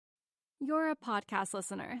You're a podcast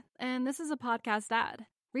listener, and this is a podcast ad.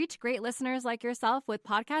 Reach great listeners like yourself with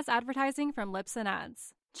podcast advertising from Libsyn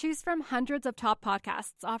Ads. Choose from hundreds of top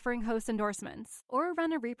podcasts offering host endorsements, or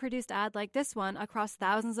run a reproduced ad like this one across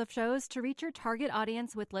thousands of shows to reach your target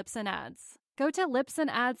audience with Libsyn Ads. Go to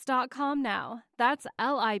libsynads.com now. That's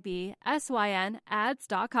LIBSYN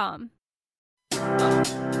ads.com.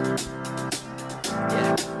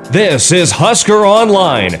 This is Husker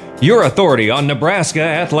Online, your authority on Nebraska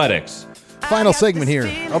athletics. Final segment here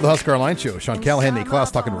of the Husker Online Show. Sean Callahan, Nate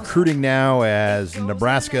Klaus talking recruiting now as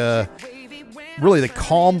Nebraska, really the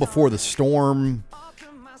calm before the storm.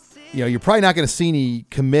 You know, you're probably not going to see any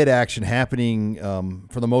commit action happening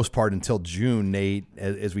for the most part until June, Nate,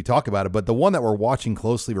 as we talk about it. But the one that we're watching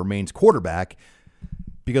closely remains quarterback,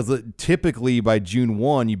 because typically by June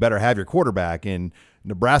 1, you better have your quarterback. And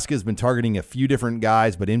Nebraska has been targeting a few different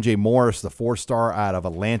guys, but MJ Morris, the 4-star out of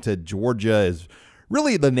Atlanta, Georgia, is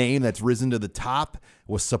really the name that's risen to the top.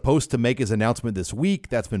 Was supposed to make his announcement this week.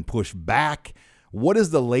 That's been pushed back. What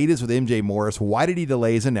is the latest with MJ Morris? Why did he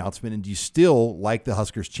delay his announcement? And do you still like the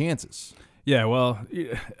Huskers' chances? Yeah, well,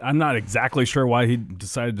 I'm not exactly sure why he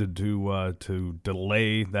decided to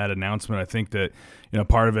delay that announcement. I think that,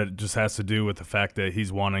 part of it just has to do with the fact that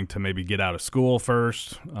he's wanting to maybe get out of school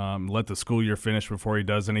first, let the school year finish before he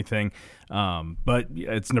does anything. But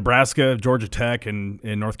it's Nebraska, Georgia Tech, and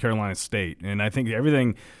North Carolina State. And I think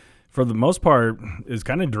everything, for the most part, is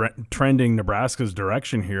kind of trending Nebraska's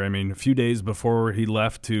direction here. I mean, a few days before he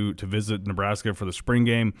left to visit Nebraska for the spring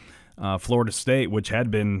game, Florida State, which had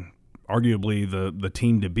been arguably the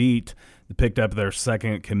team to beat, picked up their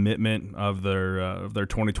second commitment of their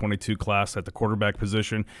 2022 class at the quarterback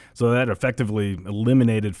position. So that effectively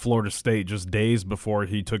eliminated Florida State just days before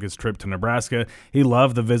he took his trip to Nebraska. He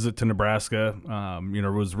loved the visit to Nebraska.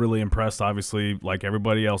 Was really impressed, obviously, like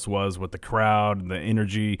everybody else was, with the crowd, the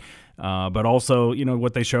energy, but also,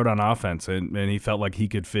 what they showed on offense. And he felt like he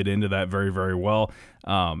could fit into that very, very well.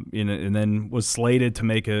 And then was slated to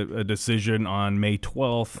make a decision on May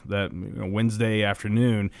 12th, that Wednesday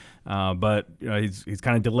afternoon. But he's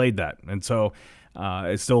kind of delayed that. And so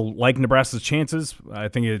I still like Nebraska's chances. I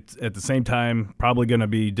think it's at the same time probably going to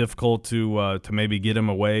be difficult to maybe get him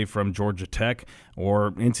away from Georgia Tech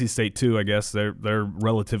or NC State too. I guess they're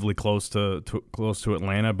relatively close to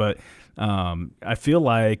Atlanta. But I feel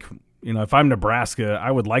like, if I'm Nebraska, I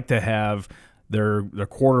would like to have their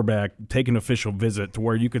quarterback take an official visit to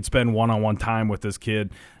where you could spend one-on-one time with this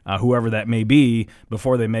kid, whoever that may be,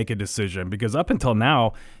 before they make a decision. Because up until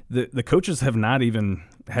now, the coaches have not even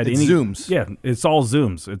had any Zooms. Yeah, it's all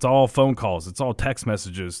Zooms. It's all phone calls. It's all text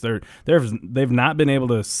messages. They've not been able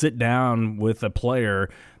to sit down with a player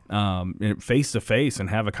face to face and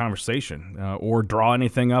have a conversation, or draw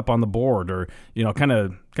anything up on the board, or kind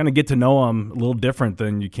of get to know them a little different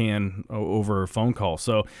than you can over a phone call.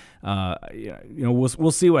 So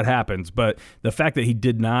we'll see what happens. But the fact that he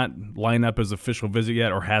did not line up his official visit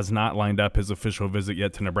yet, or has not lined up his official visit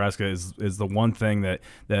yet to Nebraska, is the one thing that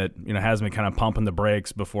has me kind of pumping the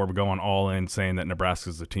brakes before we're going all in, saying that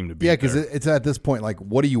Nebraska's the team to beat. Yeah, because it's at this point, like,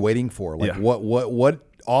 what are you waiting for? Like, what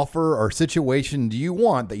offer or situation do you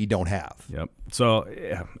want that you don't have? Yep. So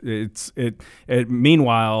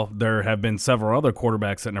meanwhile, there have been several other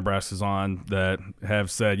quarterbacks that Nebraska's on that have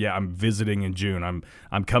said, yeah, I'm visiting in June.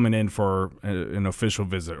 I'm coming in for an official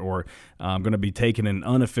visit, or I'm going to be taking an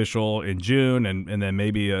unofficial in June, and then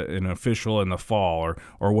maybe an official in the fall,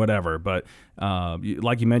 or whatever. But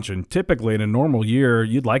like you mentioned, typically in a normal year,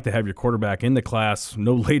 you'd like to have your quarterback in the class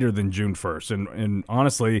no later than June 1st, and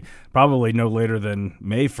honestly, probably no later than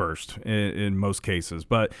May 1st in most cases.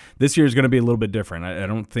 But this year is going to be a little bit different. I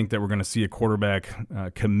don't think that we're going to see a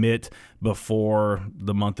quarterback commit before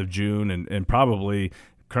the month of June, and probably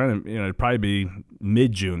it'd probably be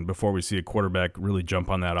mid-June before we see a quarterback really jump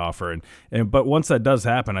on that offer. But once that does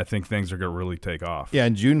happen, I think things are going to really take off. Yeah,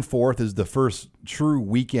 and June 4th is the first true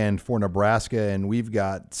weekend for Nebraska, and we've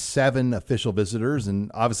got 7 official visitors,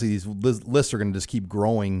 and obviously these lists are going to just keep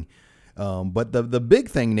growing. But the big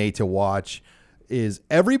thing, Nate, to watch is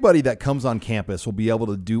everybody that comes on campus will be able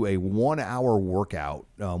to do a 1-hour workout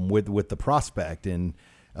with the prospect. And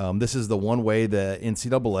this is the one way the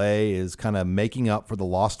NCAA is kind of making up for the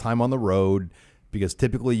lost time on the road, because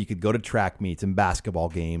typically you could go to track meets and basketball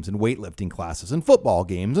games and weightlifting classes and football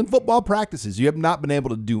games and football practices. You have not been able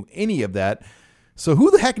to do any of that. So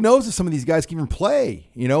who the heck knows if some of these guys can even play,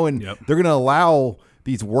 and Yep. They're going to allow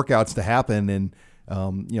these workouts to happen. And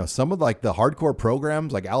some of like the hardcore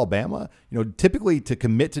programs like Alabama, typically to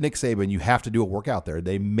commit to Nick Saban, you have to do a workout there.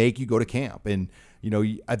 They make you go to camp. And,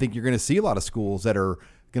 I think you're going to see a lot of schools that are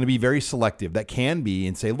going to be very selective, that can be,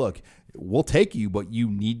 and say, look, we'll take you, but you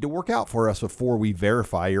need to work out for us before we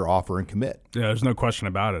verify your offer and commit. Yeah, there's no question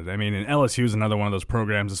about it. I mean, and LSU is another one of those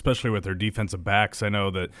programs, especially with their defensive backs. I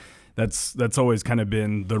know that's always kind of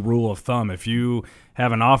been the rule of thumb. If you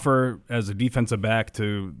have an offer as a defensive back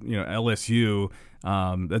to LSU,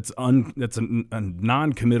 that's a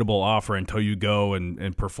non-committable offer until you go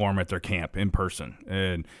and perform at their camp in person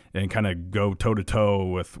and kind of go toe to toe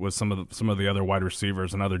with some of the other wide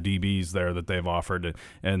receivers and other DBs there that they've offered,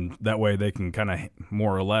 and that way they can kind of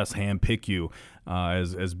more or less handpick you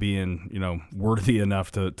as being worthy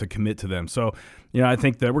enough to commit to them. So I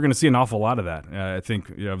think that we're going to see an awful lot of that. I think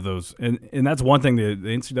of those, and that's one thing the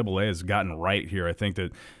NCAA has gotten right here. I think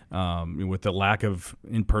that with the lack of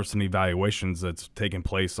in-person evaluations that's taken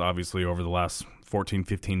place, obviously, over the last 14,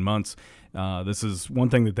 15 months, this is one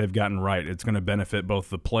thing that they've gotten right. It's going to benefit both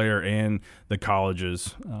the player and the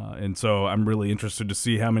colleges. And so I'm really interested to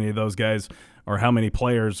see how many of those guys or how many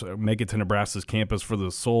players make it to Nebraska's campus for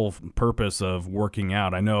the sole purpose of working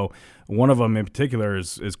out. I know one of them in particular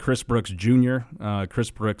is Chris Brooks Jr.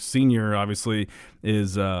 Chris Brooks Sr. obviously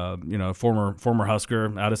is former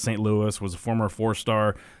Husker out of St. Louis, was a former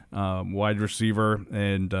 4-star wide receiver,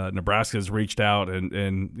 and Nebraska has reached out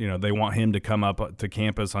and they want him to come up to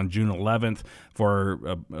campus on June 11th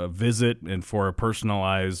for a visit and for a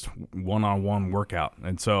personalized one-on-one workout.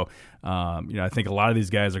 And so I think a lot of these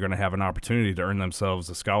guys are going to have an opportunity to earn themselves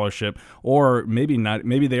a scholarship, or maybe not.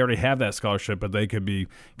 Maybe they already have that scholarship, but they could be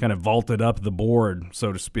kind of vaulted up the board,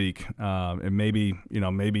 so to speak, and maybe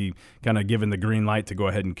kind of given the green light to go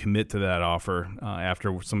ahead and commit to that offer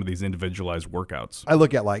after some of these individualized workouts. I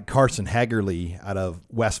look at like Carson Hagerly out of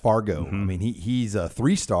West Fargo. I mean, he's a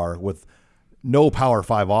 3-star with no Power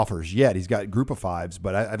 5 offers yet. He's got group of 5s,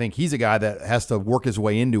 but I think he's a guy that has to work his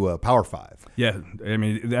way into a Power 5. Yeah, I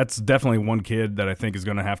mean, that's definitely one kid that I think is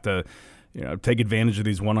going to have to take advantage of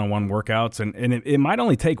these one-on-one workouts, and it might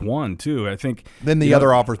only take one, too. I think then the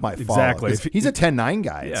other offers might follow. Exactly. He's a 10-9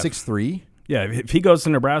 guy at 6'3". Yeah, if he goes to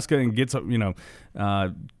Nebraska and gets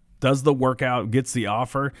does the workout, gets the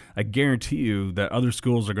offer, I guarantee you that other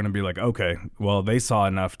schools are going to be like, okay, well, they saw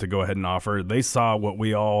enough to go ahead and offer. They saw what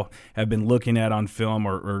we all have been looking at on film,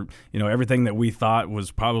 or everything that we thought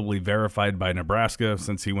was probably verified by Nebraska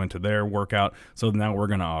since he went to their workout. So now we're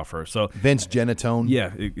going to offer. So Vince Genatone,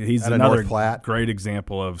 yeah, he's another great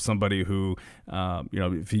example of somebody who,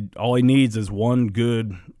 if all he needs is one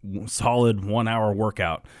good, solid 1-hour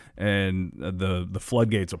workout, and the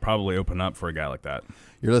floodgates will probably open up for a guy like that.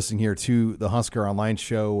 You're listening here to the Husker Online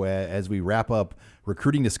Show as we wrap up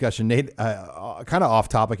recruiting discussion. Nate, kind of off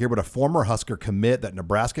topic here, but a former Husker commit that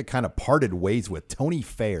Nebraska kind of parted ways with, Tony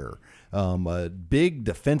Fair, a big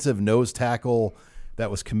defensive nose tackle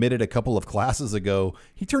that was committed a couple of classes ago.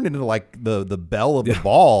 He turned into like the belle of the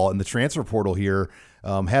ball in the transfer portal here,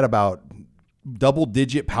 had about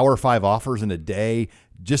double-digit Power 5 offers in a day,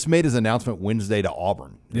 just made his announcement Wednesday to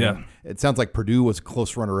Auburn. Yeah. And it sounds like Purdue was a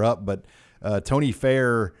close runner-up, but Tony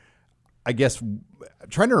Fair, I guess, I'm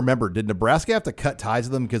trying to remember, did Nebraska have to cut ties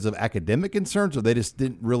with him because of academic concerns, or they just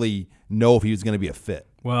didn't really know if he was going to be a fit?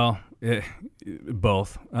 Well,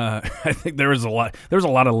 both. I think there was a lot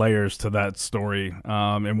of layers to that story,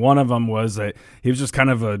 and one of them was that he was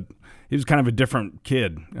kind of a different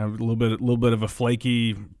kid, a little bit of a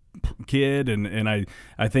flaky kid, and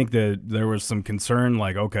I think that there was some concern,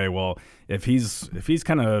 like, okay, well, if he's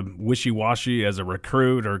kind of wishy-washy as a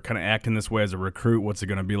recruit, or kind of acting this way as a recruit, what's it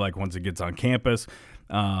going to be like once he gets on campus?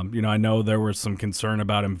 I know there was some concern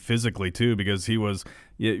about him physically too, because he was,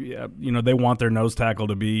 they want their nose tackle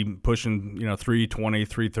to be pushing, 320,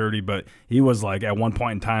 330, but he was like at one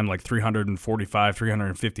point in time like 345,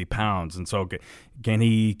 350 pounds. And so can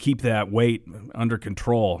he keep that weight under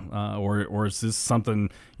control? Or is this something,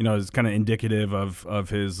 is kind of indicative of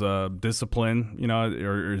his discipline,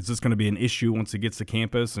 or is this going to be an issue once he gets to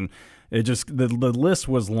campus? And it just, the list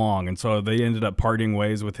was long. And so they ended up parting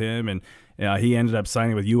ways with him, and he ended up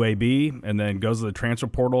signing with UAB and then goes to the transfer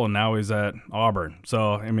portal, and now he's at Auburn.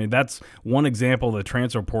 So, I mean, that's one example of the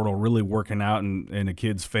transfer portal really working out in a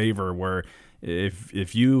kid's favor, where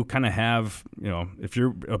if you kind of have, if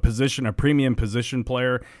you're a premium position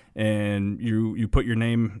player, and you put your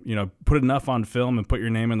name, put enough on film and put your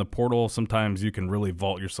name in the portal, sometimes you can really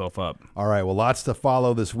vault yourself up. All right, well, lots to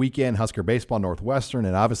follow this weekend. Husker Baseball Northwestern,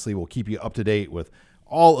 and obviously we'll keep you up to date with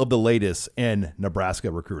all of the latest in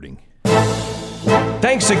Nebraska recruiting.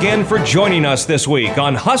 Thanks again for joining us this week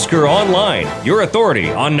on Husker Online, your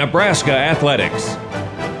authority on Nebraska athletics.